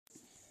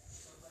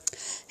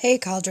Hey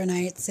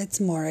Cauldronites, it's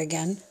Maura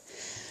again.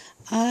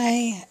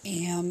 I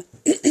am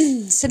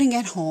sitting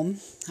at home.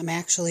 I'm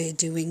actually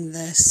doing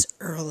this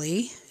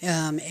early.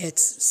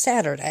 It's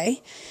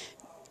Saturday,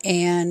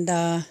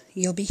 and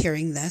you'll be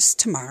hearing this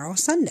tomorrow,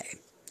 Sunday.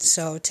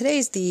 So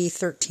today's the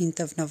 13th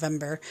of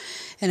November,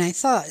 and I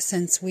thought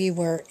since we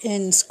were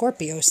in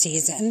Scorpio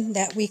season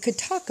that we could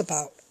talk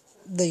about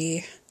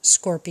the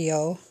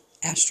Scorpio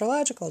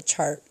astrological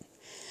chart.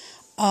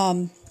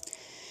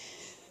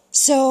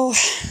 So,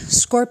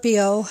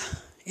 Scorpio,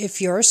 if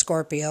you're a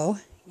Scorpio,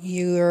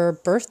 your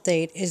birth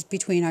date is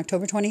between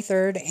October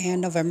 23rd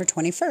and November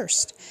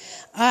 21st.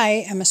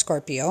 I am a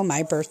Scorpio.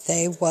 My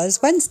birthday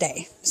was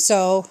Wednesday.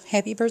 So,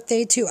 happy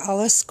birthday to all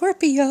us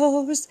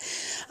Scorpios.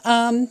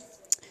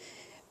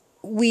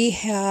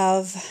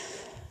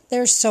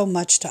 There's so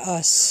much to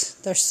us.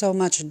 There's so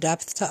much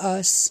depth to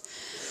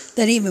us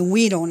that even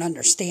we don't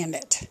understand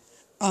it.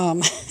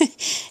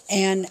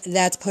 And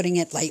that's putting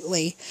it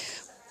lightly.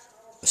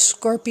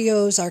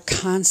 Scorpios are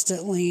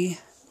constantly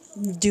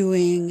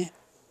doing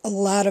a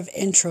lot of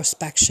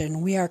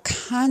introspection. We are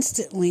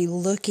constantly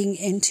looking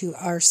into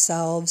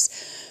ourselves,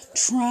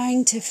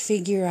 trying to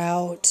figure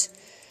out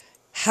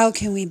how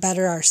can we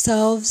better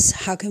ourselves,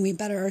 how can we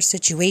better our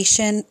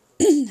situation,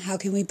 how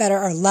can we better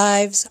our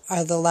lives,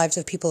 the lives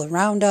of people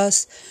around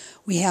us.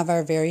 We have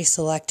our very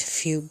select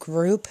few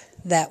group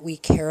that we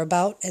care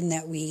about and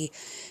that we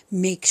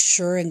make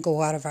sure and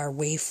go out of our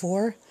way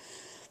for.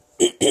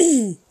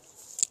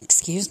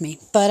 Excuse me,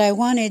 but I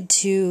wanted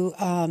to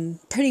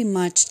pretty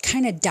much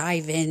kind of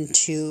dive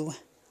into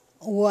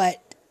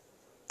what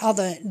all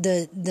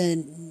the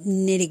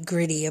nitty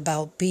gritty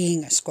about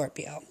being a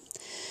Scorpio.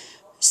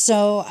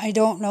 So I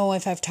don't know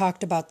if I've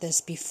talked about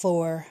this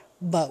before,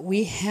 but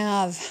we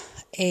have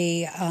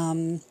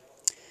there's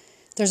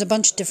a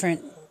bunch of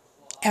different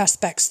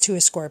aspects to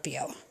a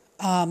Scorpio.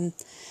 Let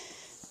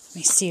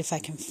me see if I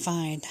can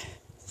find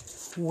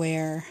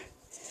where.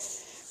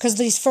 Because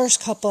these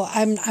first couple,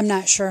 I'm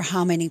not sure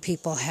how many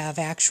people have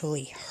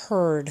actually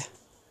heard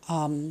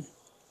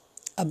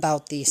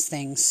about these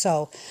things.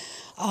 So,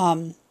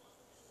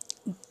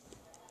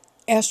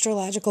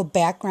 astrological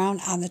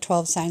background on the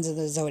 12 signs of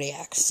the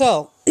zodiac.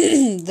 So,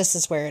 this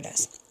is where it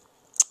is.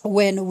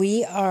 When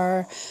we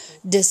are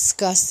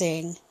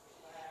discussing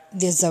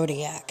the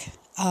zodiac,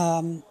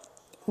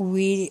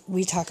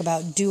 we talk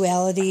about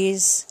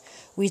dualities,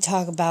 we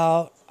talk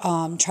about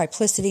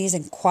triplicities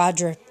and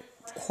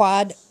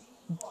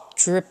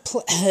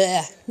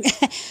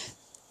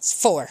it's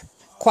 4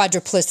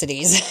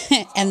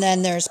 quadruplicities, and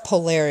then there's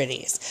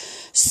polarities.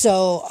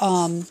 So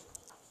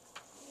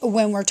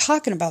when we're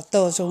talking about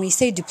those, when we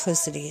say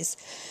duplicities,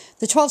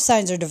 the 12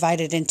 signs are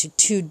divided into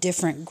 2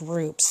 different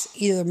groups,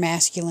 either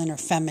masculine or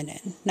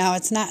feminine. Now,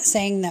 it's not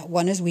saying that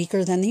one is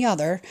weaker than the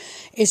other.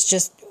 It's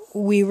just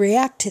we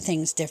react to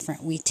things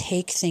different. We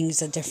take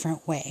things a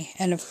different way.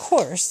 And of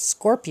course,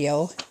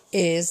 Scorpio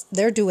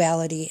their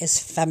duality is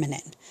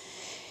feminine.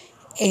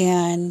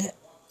 And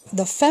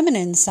the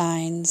feminine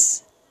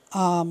signs,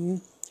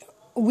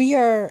 we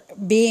are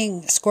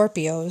being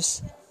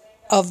Scorpios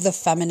of the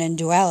feminine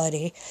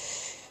duality.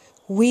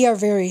 We are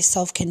very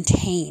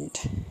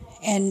self-contained,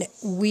 and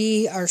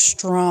we are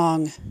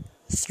strong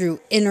through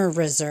inner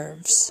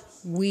reserves.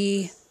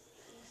 We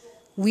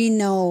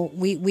know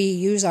we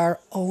use our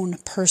own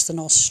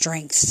personal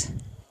strengths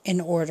in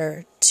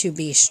order to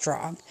be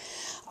strong.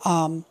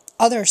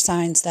 Other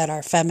signs that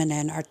are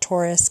feminine are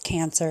Taurus,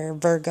 Cancer,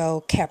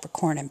 Virgo,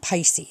 Capricorn, and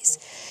Pisces.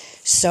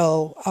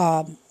 So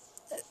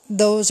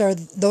those are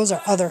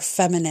other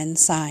feminine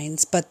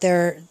signs, but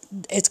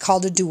it's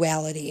called a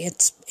duality.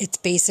 It's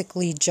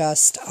basically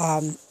just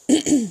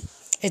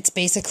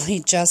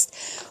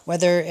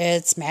whether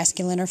it's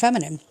masculine or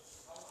feminine.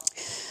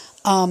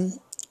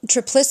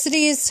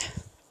 Triplicities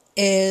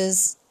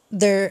is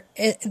the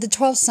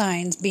 12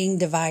 signs being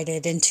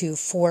divided into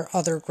 4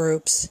 other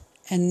groups,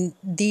 and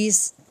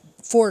these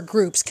 4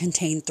 groups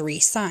contain 3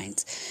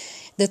 signs.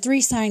 The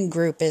 3-sign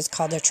group is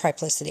called a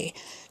triplicity.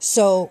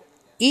 So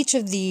each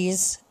of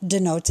these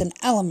denotes an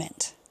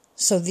element.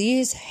 So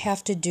these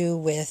have to do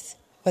with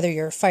whether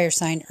you're a fire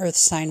sign, earth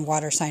sign,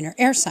 water sign, or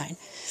air sign.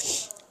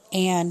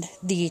 And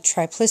the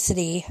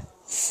triplicity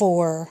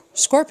for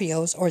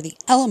Scorpios, or the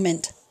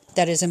element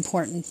that is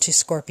important to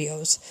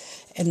Scorpios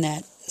and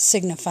that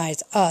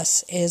signifies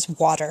us, is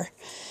water.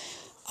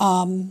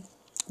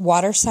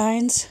 Water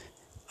signs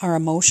are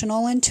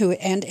emotional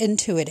and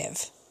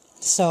intuitive.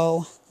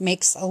 So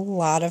makes a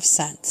lot of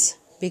sense,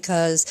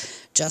 because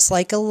just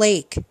like a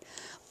lake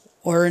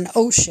or an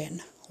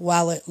ocean,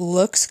 while it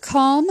looks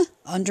calm,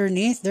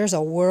 underneath there's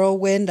a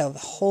whirlwind of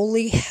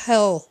holy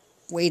hell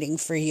waiting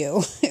for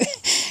you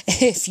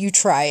if you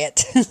try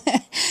it.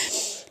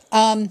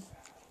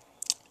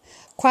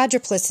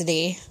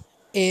 Quadruplicity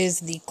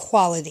is the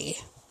quality.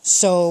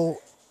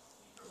 So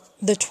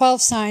the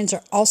 12 signs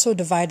are also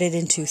divided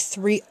into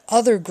 3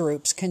 other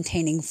groups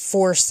containing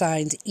 4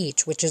 signs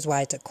each, which is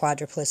why it's a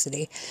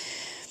quadruplicity.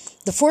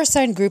 The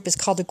 4-sign group is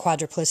called a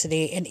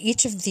quadruplicity, and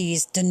each of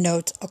these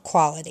denotes a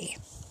quality.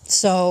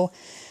 So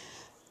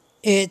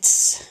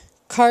it's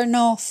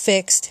Cardinal,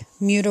 fixed,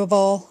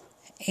 mutable,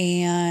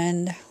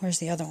 and where's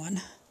the other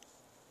one?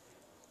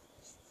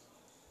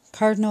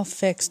 Cardinal,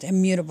 fixed,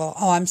 and mutable.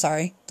 Oh, I'm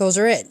sorry. Those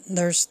are it.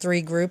 There's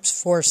 3 groups,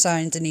 4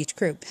 signs in each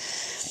group.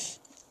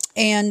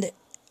 And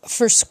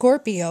for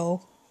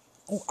Scorpio,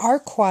 our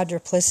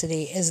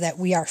quadruplicity is that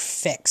we are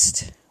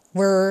fixed.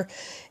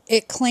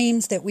 It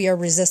claims that we are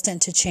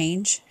resistant to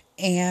change,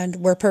 and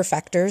we're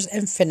perfecters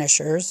and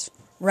finishers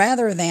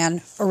rather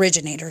than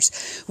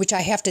originators, which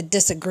I have to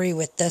disagree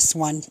with this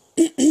one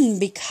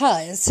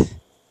because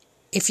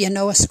if you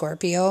know a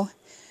Scorpio,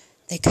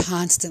 they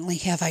constantly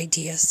have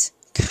ideas,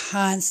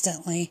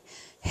 constantly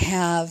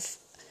have,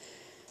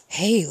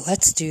 hey,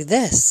 let's do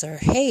this, or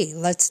hey,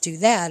 let's do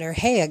that, or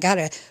hey, I got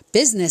a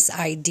business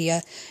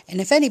idea. And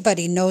if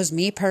anybody knows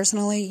me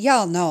personally,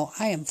 y'all know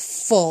I am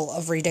full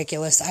of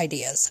ridiculous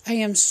ideas. I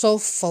am so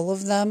full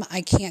of them,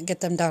 I can't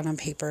get them down on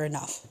paper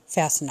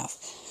fast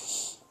enough.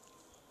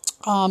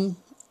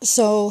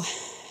 So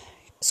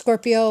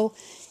Scorpio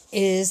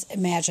is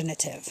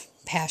imaginative,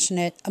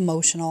 passionate,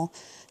 emotional,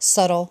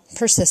 subtle,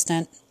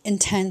 persistent,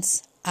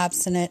 intense,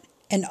 obstinate,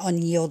 and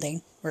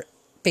unyielding.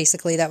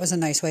 Basically, that was a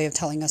nice way of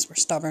telling us we're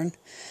stubborn.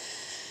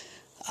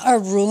 Our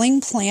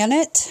ruling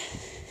planet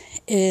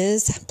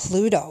is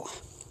Pluto.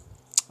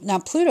 Now,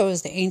 Pluto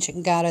is the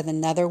ancient god of the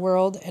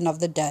netherworld and of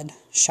the dead.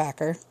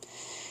 Shocker.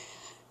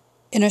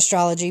 In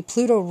astrology,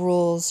 Pluto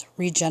rules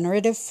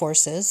regenerative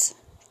forces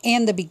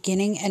and the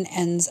beginning and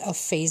ends of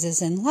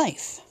phases in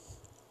life.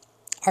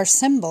 Our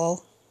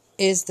symbol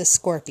is the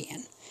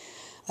scorpion,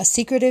 a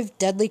secretive,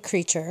 deadly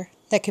creature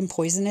that can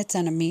poison its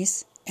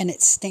enemies, and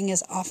its sting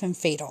is often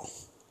fatal.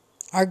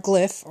 Our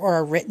glyph, or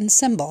a written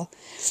symbol,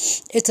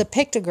 it's a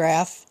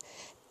pictograph,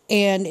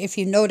 and if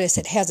you notice,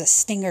 it has a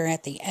stinger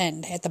at the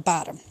end, at the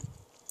bottom.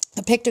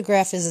 The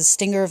pictograph is a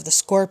stinger of the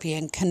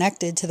scorpion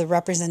connected to the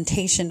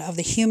representation of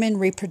the human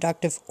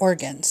reproductive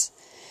organs.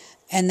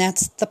 And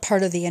that's the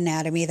part of the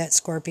anatomy that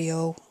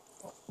Scorpio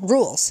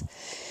rules.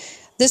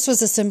 This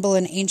was a symbol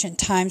in ancient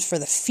times for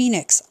the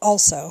phoenix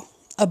also,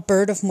 a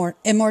bird of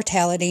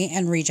immortality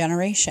and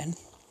regeneration.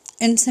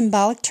 In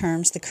symbolic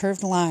terms, the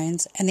curved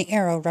lines and the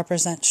arrow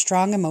represent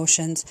strong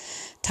emotions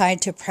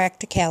tied to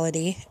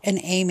practicality and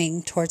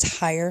aiming towards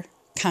higher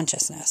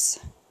consciousness.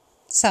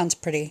 Sounds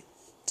pretty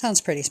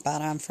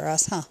spot on for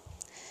us, huh?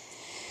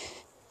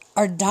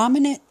 Our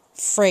dominant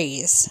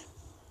phrase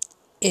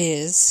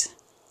is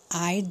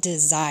I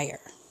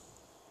desire.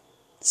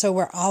 So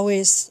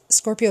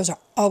Scorpios are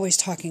always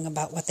talking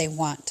about what they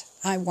want.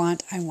 I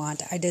want,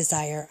 I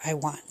desire, I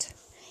want.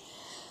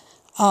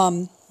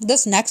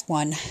 This next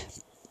one,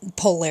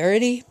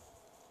 polarity.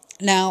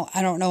 Now,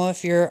 I don't know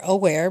if you're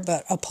aware,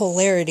 but a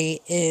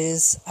polarity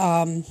is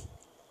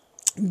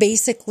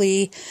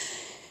basically,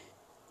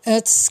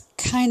 it's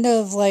kind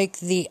of like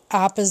the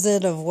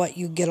opposite of what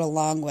you get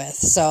along with.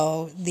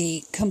 So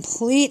the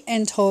complete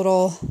and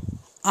total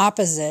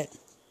opposite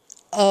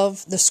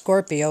of the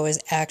Scorpio is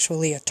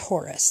actually a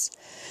Taurus.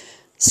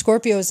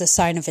 Scorpio is a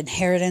sign of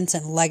inheritance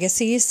and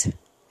legacies.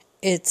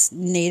 Its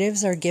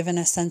natives are given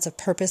a sense of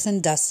purpose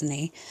and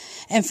destiny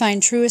and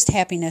find truest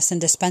happiness in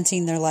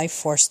dispensing their life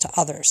force to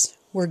others.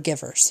 We're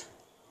givers.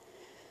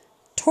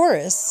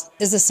 Taurus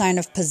is a sign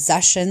of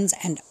possessions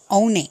and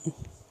owning,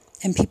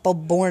 and people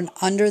born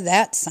under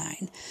that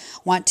sign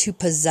want to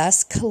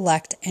possess,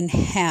 collect, and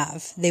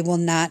have. They will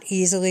not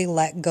easily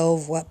let go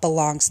of what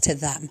belongs to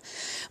them,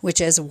 which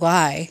is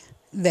why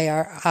they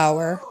are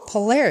our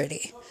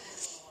polarity.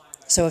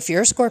 So if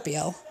you're a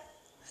Scorpio,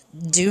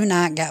 do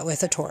not get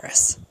with a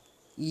Taurus.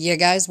 You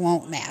guys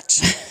won't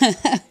match.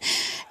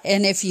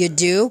 And if you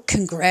do,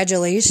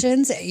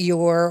 congratulations.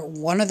 You're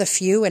one of the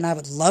few, and I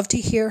would love to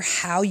hear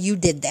how you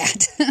did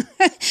that.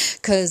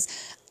 Because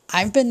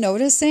I've been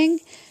noticing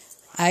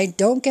I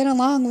don't get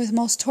along with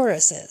most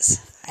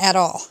Tauruses at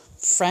all,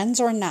 friends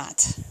or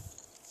not.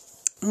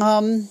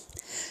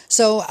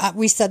 So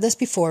we said this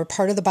before,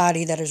 part of the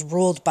body that is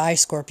ruled by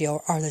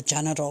Scorpio are the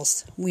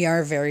genitals. We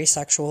are very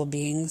sexual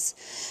beings.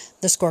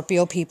 The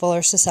Scorpio people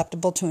are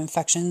susceptible to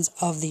infections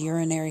of the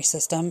urinary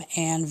system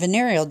and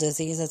venereal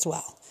disease as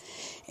well.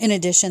 In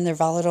addition, their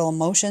volatile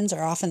emotions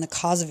are often the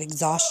cause of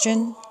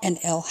exhaustion and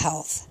ill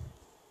health.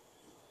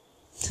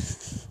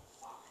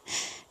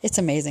 It's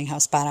amazing how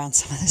spot on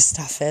some of this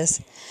stuff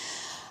is.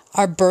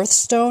 Our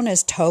birthstone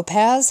is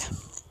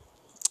topaz.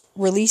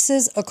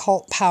 Releases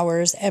occult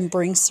powers and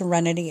brings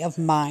serenity of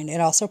mind.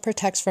 It also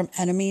protects from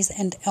enemies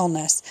and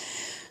illness.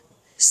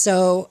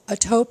 So a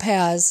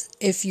topaz,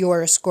 if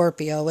you're a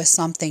Scorpio, is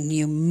something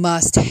you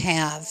must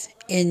have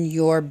in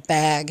your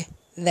bag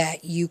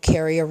that you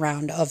carry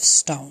around of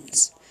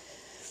stones.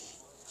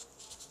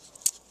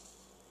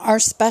 Our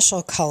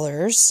special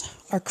colors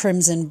are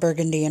crimson,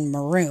 burgundy, and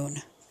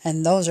maroon,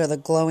 and those are the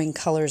glowing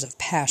colors of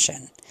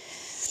passion.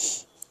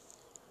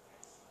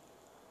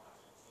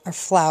 Our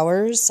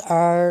flowers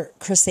are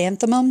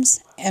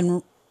chrysanthemums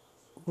and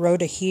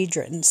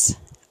rhododendrons.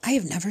 I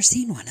have never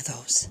seen one of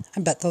those. I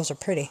bet those are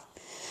pretty.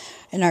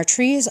 And our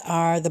trees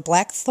are the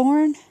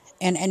blackthorn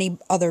and any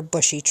other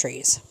bushy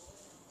trees.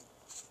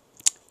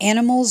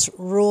 Animals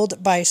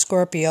ruled by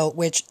Scorpio,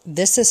 which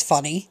this is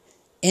funny.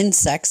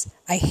 Insects.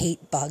 I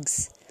hate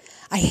bugs.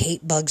 I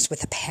hate bugs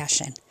with a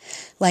passion.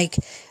 Like,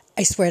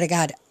 I swear to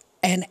God.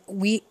 And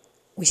we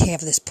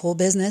have this pool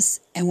business,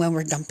 and when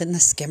we're dumping the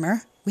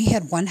skimmer, we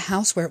had one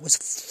house where it was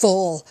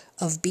full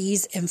of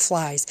bees and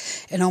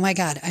flies. And oh my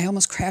God, I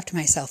almost crapped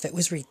myself. It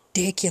was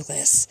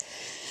ridiculous.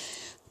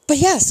 But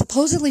yeah,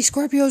 supposedly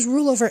Scorpios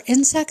rule over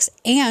insects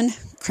and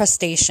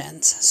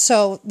crustaceans.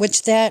 So,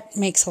 which that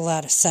makes a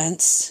lot of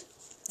sense.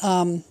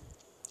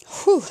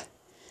 Whew.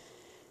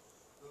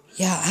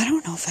 Yeah, I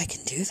don't know if I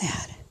can do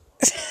that.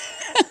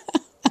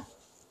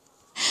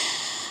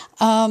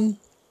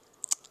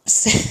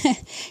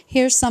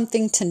 Here's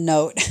something to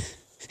note.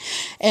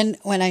 And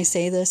when I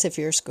say this, if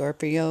you're a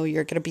Scorpio,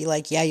 you're going to be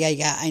like,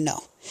 yeah, I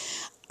know.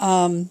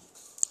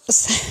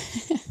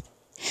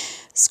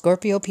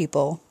 Scorpio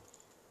people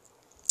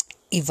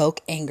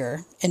evoke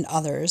anger in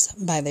others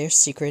by their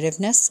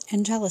secretiveness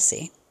and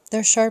jealousy.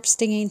 Their sharp,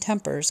 stinging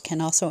tempers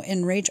can also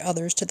enrage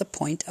others to the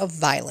point of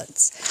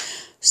violence.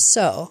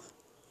 So,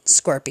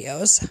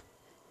 Scorpios,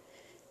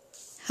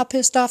 how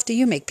pissed off do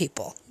you make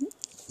people?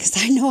 Because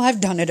I know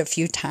I've done it a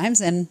few times,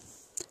 and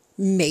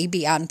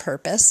maybe on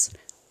purpose.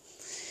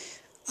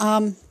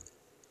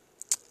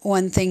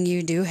 One thing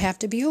you do have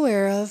to be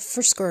aware of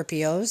for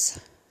Scorpios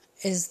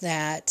is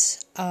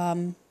that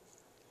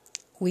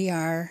we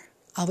are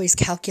always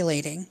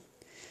calculating.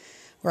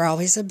 We're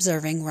always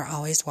observing. We're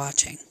always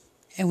watching.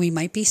 And we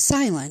might be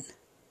silent,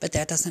 but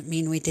that doesn't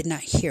mean we did not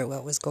hear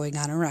what was going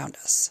on around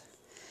us.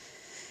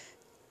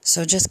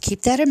 So just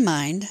keep that in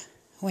mind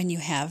when you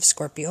have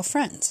Scorpio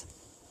friends.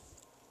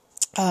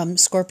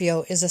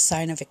 Scorpio is a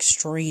sign of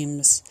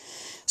extremes.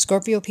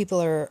 Scorpio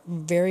people are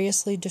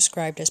variously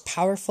described as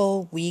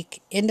powerful,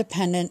 weak,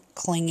 independent,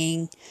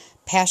 clinging,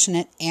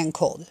 passionate, and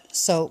cold.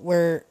 So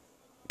we're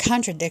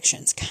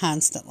contradictions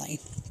constantly.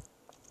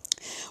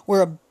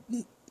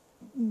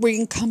 We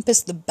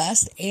encompass the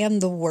best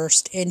and the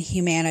worst in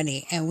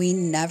humanity, and we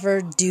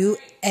never do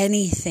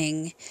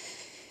anything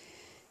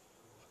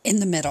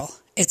in the middle.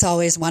 It's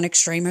always one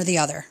extreme or the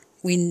other.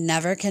 We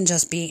never can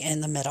just be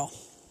in the middle.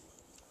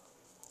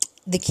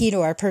 The key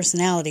to our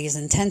personality is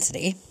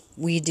intensity.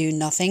 We do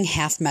nothing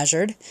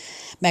half-measured,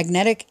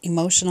 magnetic,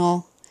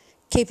 emotional,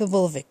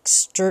 capable of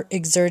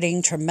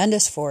exerting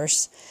tremendous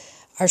force.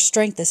 Our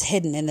strength is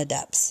hidden in the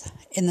depths.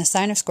 In the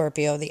sign of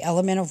Scorpio, the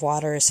element of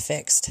water is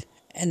fixed,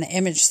 and the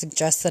image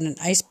suggests that an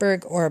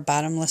iceberg or a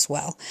bottomless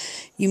well.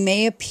 You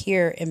may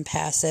appear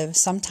impassive,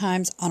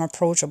 sometimes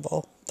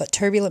unapproachable, but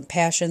turbulent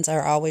passions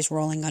are always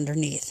rolling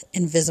underneath,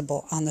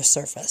 invisible on the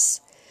surface.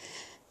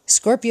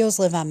 Scorpios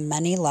live on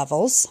many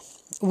levels.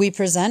 We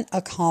present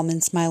a calm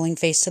and smiling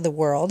face to the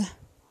world,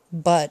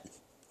 but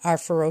are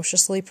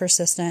ferociously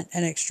persistent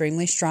and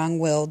extremely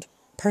strong-willed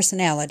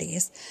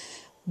personalities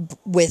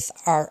with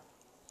our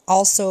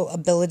also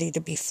ability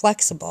to be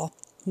flexible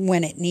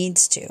when it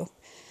needs to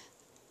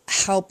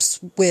helps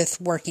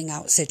with working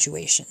out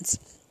situations.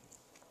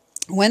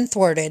 When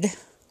thwarted,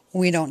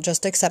 we don't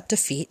just accept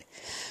defeat.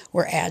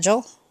 We're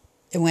agile,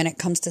 and when it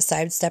comes to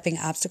sidestepping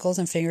obstacles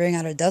and figuring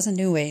out a dozen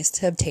new ways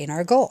to obtain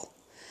our goal.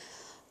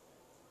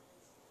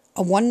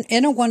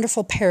 In a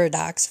wonderful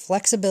paradox,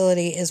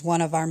 flexibility is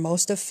one of our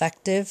most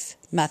effective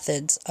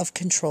methods of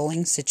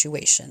controlling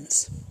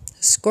situations.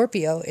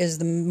 Scorpio is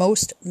the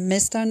most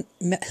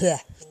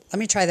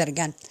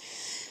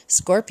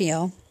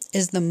Scorpio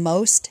is the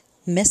most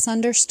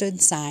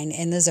misunderstood sign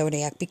in the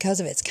zodiac because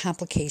of its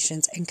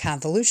complications and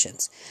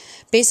convolutions.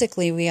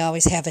 Basically, we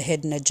always have a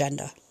hidden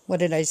agenda. What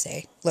did I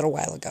say a little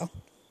while ago?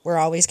 We're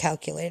always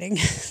calculating.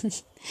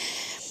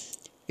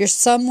 You're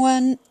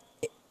someone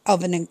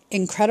of an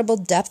incredible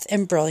depth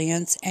and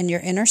brilliance, and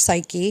your inner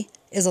psyche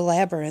is a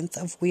labyrinth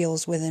of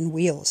wheels within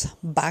wheels,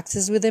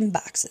 boxes within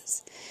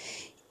boxes.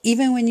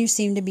 Even when you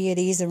seem to be at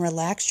ease and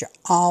relaxed, you're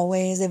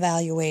always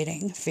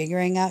evaluating,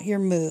 figuring out your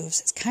moves.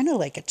 It's kind of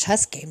like a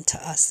chess game to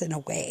us in a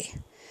way.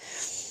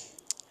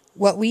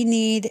 What we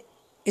need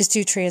is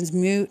to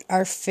transmute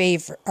our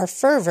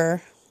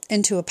fervor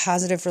into a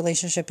positive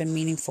relationship and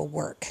meaningful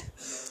work.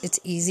 It's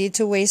easy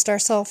to waste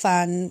ourselves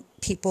on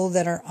people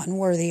that are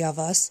unworthy of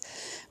us.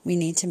 We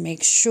need to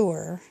make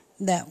sure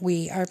that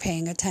we are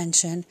paying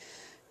attention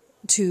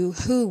to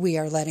who we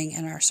are letting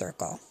in our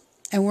circle.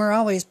 And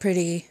we're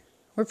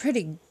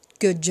pretty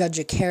good judge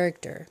of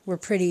character. We're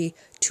pretty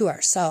to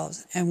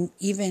ourselves. And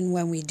even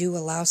when we do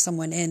allow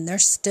someone in,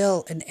 there's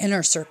still an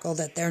inner circle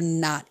that they're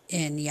not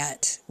in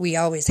yet. We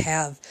always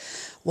have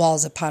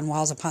walls upon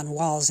walls upon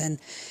walls. And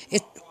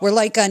we're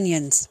like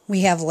onions.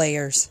 We have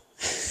layers.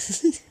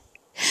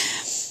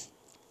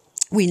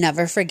 We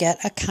never forget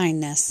a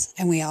kindness,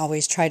 and we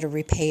always try to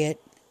repay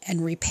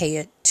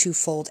it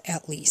twofold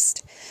at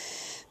least.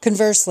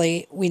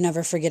 Conversely, we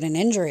never forget an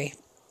injury,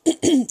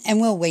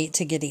 and we'll wait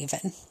to get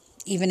even.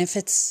 Even if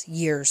it's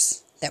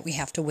years that we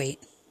have to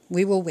wait,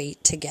 we will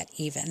wait to get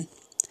even.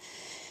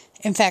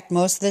 In fact,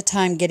 most of the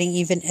time, getting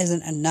even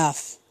isn't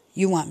enough.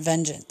 You want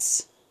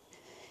vengeance.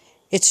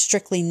 It's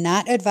strictly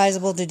not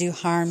advisable to do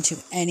harm to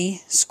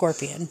any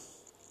scorpion.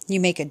 You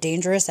make a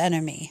dangerous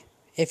enemy,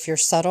 if you're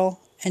subtle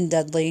and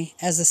deadly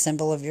as a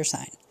symbol of your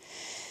sign.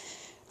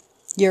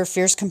 You're a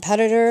fierce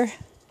competitor,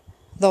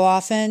 though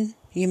often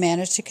you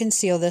manage to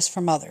conceal this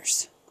from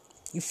others.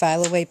 You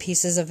file away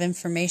pieces of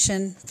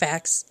information,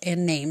 facts,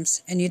 and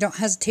names, and you don't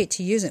hesitate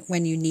to use it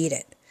when you need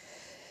it.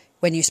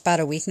 When you spot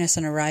a weakness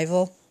in a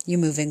rival, you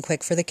move in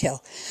quick for the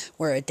kill.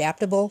 We're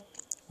adaptable,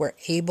 we're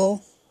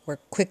able, we've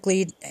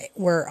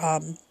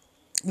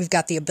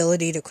got the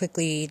ability to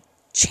quickly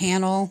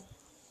channel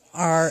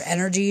our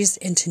energies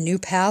into new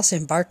paths,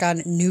 embark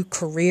on new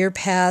career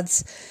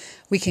paths.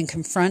 We can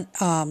confront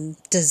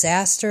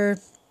disaster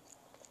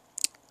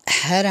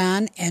head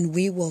on, and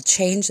we will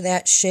change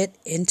that shit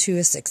into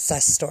a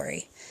success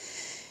story.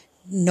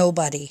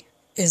 Nobody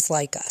is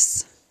like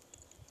us.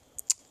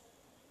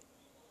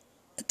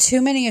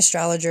 Too many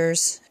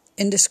astrologers,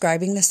 in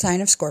describing the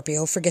sign of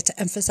Scorpio, forget to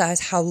emphasize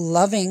how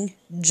loving,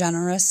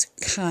 generous,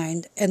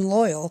 kind, and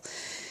loyal,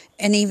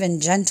 and even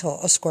gentle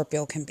a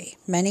Scorpio can be.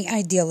 Many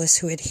idealists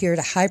who adhere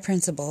to high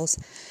principles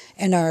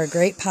and are a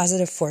great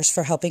positive force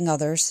for helping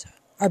others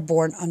are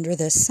born under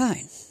this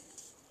sign.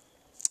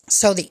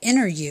 So the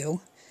inner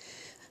you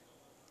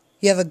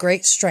have a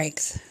great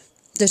strength,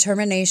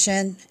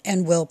 determination,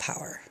 and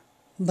willpower.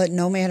 But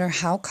no matter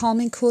how calm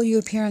and cool you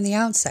appear on the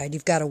outside,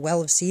 you've got a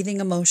well of seething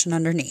emotion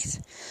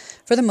underneath.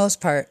 For the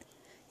most part,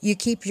 you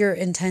keep your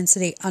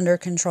intensity under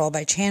control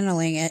by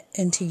channeling it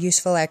into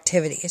useful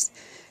activities.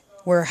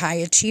 We're high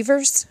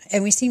achievers,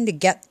 and we seem to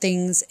get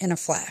things in a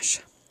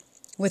flash.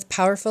 With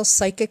powerful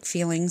psychic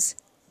feelings,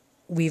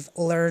 we've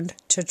learned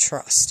to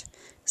trust.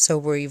 So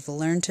we've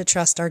learned to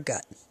trust our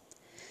gut.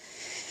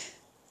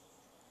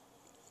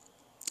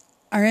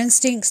 Our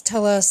instincts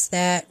tell us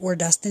that we're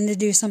destined to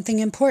do something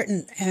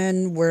important,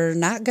 and we're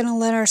not going to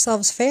let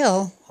ourselves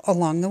fail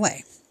along the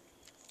way.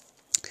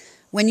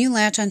 When you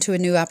latch onto a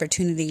new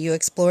opportunity, you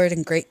explore it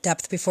in great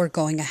depth before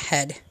going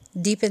ahead.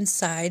 Deep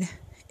inside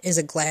is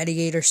a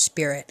gladiator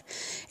spirit,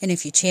 and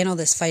if you channel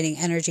this fighting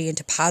energy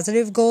into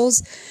positive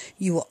goals,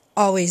 you will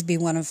always be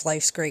one of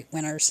life's great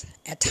winners.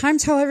 At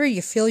times, however,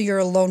 you feel you're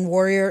a lone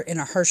warrior in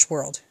a harsh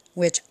world,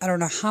 which I don't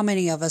know how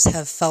many of us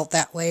have felt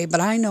that way,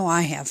 but I know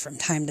I have from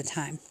time to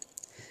time.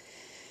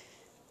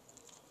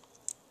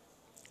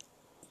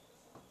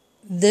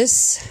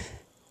 This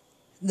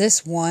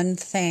one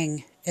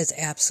thing is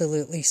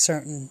absolutely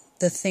certain.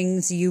 The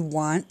things you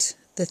want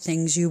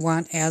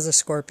as a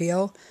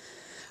Scorpio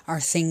are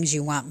things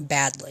you want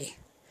badly.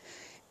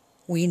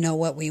 We know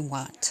what we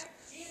want.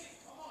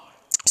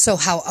 So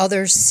how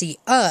others see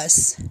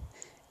us,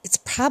 it's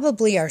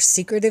probably our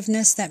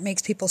secretiveness that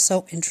makes people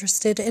so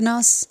interested in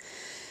us.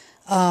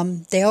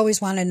 They always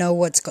want to know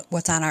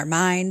what's on our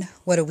mind.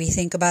 What do we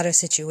think about a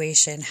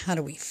situation? How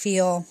do we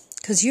feel?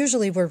 Because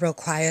usually we're real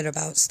quiet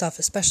about stuff,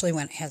 especially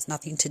when it has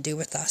nothing to do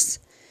with us.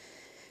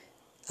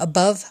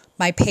 Above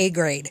my pay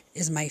grade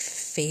is my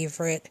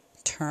favorite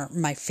term,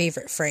 my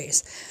favorite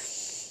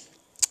phrase.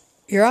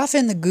 You're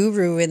often the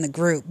guru in the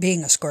group,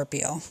 being a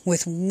Scorpio,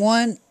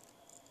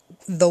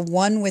 the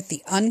one with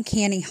the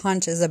uncanny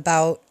hunches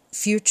about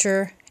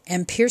future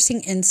and piercing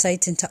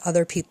insights into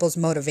other people's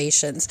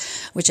motivations,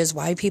 which is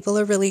why people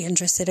are really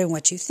interested in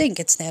what you think.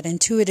 It's that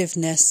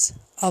intuitiveness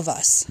of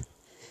us.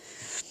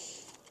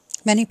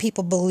 Many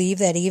people believe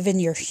that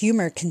even your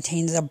humor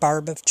contains a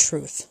barb of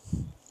truth.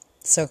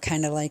 So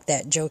kind of like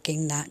that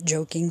joking, not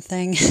joking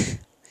thing.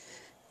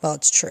 Well,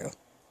 it's true.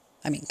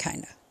 I mean,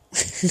 kind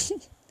of.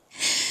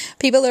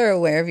 People are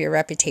aware of your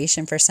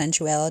reputation for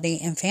sensuality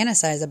and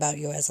fantasize about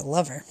you as a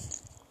lover.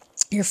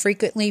 You're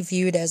frequently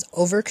viewed as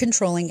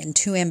over-controlling and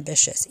too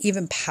ambitious,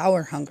 even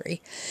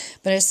power-hungry,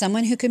 but as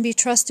someone who can be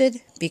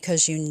trusted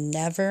because you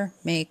never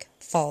make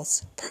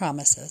false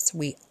promises.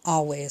 We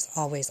always,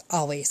 always,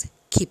 always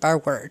keep our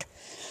word.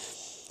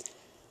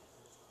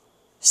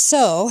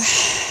 So,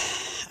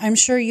 I'm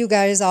sure you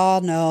guys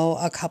all know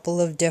a couple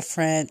of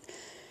different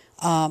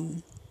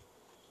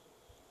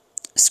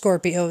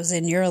Scorpios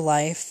in your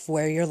life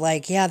where you're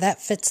like, yeah,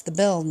 that fits the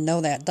bill.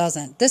 No, that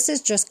doesn't. This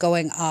is just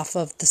going off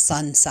of the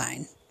sun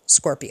sign,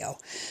 Scorpio.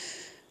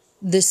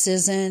 This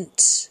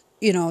isn't,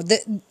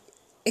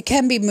 it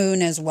can be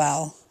moon as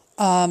well.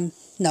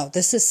 No,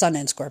 this is sun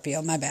in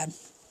Scorpio. My bad.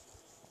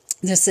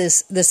 This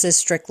is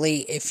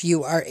strictly if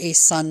you are a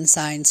sun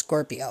sign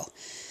Scorpio.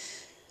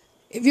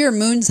 If your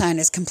moon sign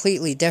is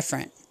completely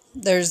different,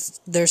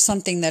 there's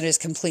something that is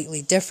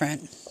completely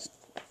different,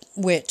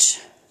 which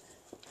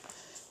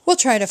we'll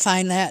try to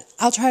find that.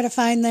 I'll try to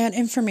find that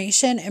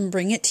information and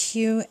bring it to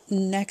you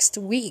next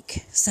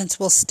week, since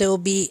we'll still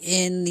be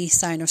in the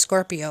sign of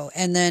Scorpio.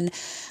 And then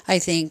I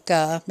think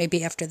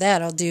maybe after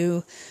that I'll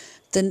do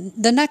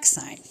the next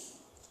sign,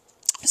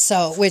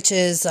 so which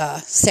is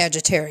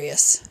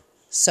Sagittarius.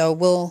 So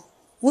we'll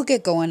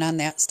get going on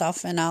that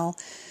stuff, and I'll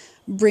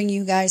bring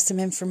you guys some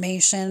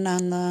information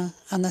on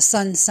the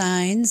sun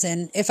signs,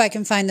 and if I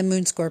can find the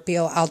moon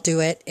Scorpio, I'll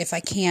do it. If I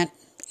can't,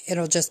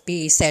 it'll just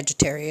be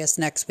Sagittarius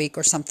next week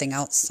or something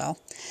else. So,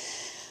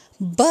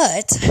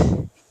 but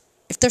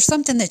if there's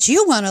something that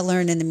you want to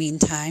learn in the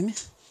meantime,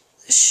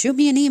 shoot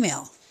me an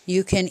email.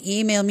 You can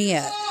email me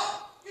at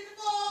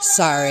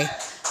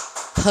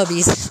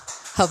Hubby's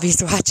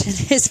watching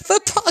his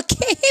football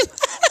game.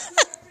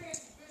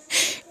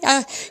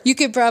 You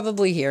could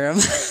probably hear him.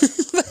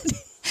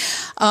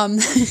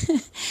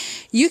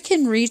 You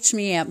can reach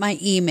me at my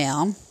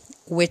email,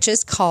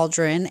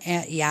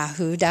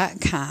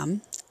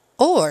 witchescauldron@yahoo.com,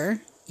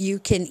 or you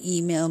can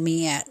email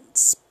me at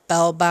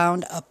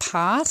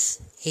spellboundapoth,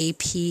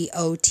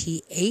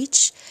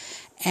 APOTH,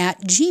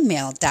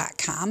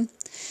 @gmail.com.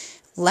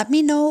 Let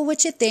me know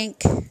what you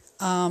think.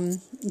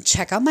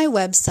 Check out my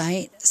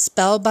website,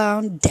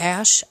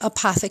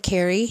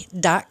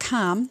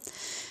 spellbound-apothecary.com.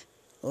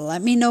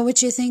 Let me know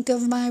what you think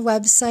of my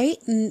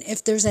website, and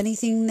if there's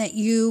anything that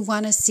you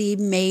want to see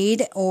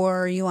made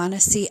or you want to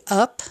see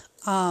up,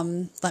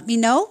 let me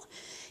know.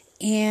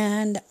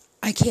 And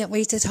I can't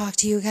wait to talk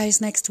to you guys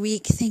next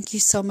week. Thank you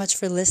so much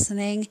for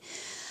listening.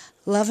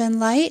 Love and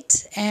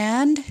light,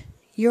 and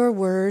your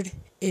word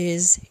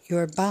is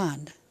your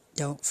bond.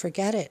 Don't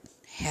forget it.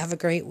 Have a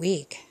great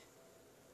week.